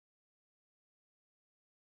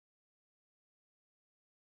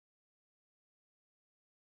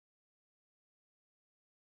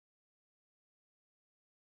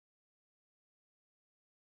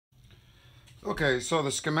Okay, so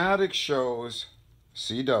the schematic shows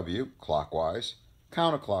CW clockwise,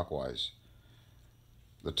 counterclockwise.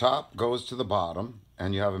 The top goes to the bottom,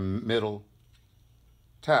 and you have a middle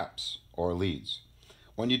taps or leads.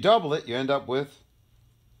 When you double it, you end up with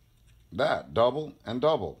that, double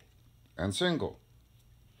and single.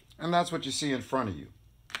 And that's what you see in front of you.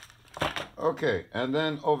 Okay, and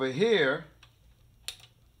then over here,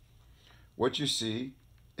 what you see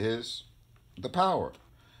is the power.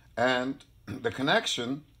 And the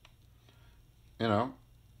connection,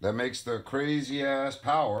 that makes the crazy ass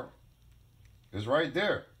power is right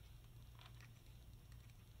there.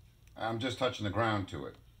 I'm just touching the ground to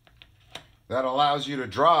it. That allows you to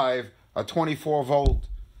drive a 24-volt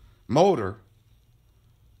motor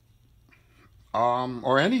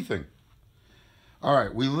or anything. All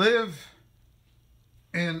right, we live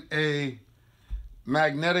in a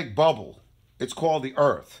magnetic bubble. It's called the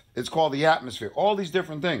Earth. It's called the atmosphere. All these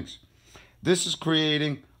different things. This is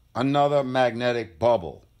creating another magnetic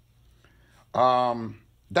bubble.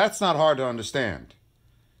 That's not hard to understand.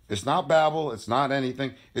 It's not babble. It's not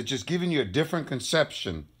anything. It's just giving you a different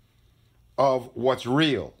conception of what's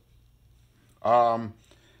real.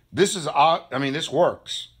 This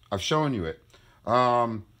works. I've shown you it.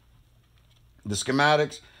 The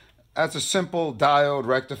schematics, that's a simple diode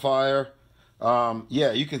rectifier.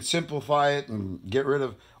 Yeah, you can simplify it and get rid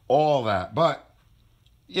of all that. But,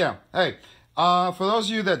 yeah, hey, for those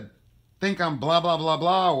of you that think I'm blah, blah, blah,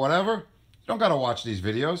 blah, or whatever, you don't got to watch these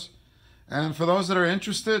videos. And for those that are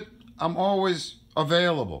interested, I'm always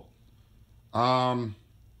available. But,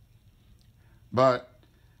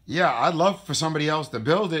 yeah, I'd love for somebody else to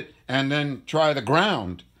build it and then try the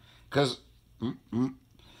ground. Because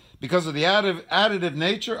of the additive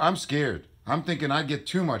nature, I'm scared. I'm thinking I'd get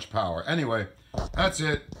too much power. Anyway, that's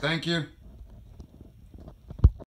it. Thank you.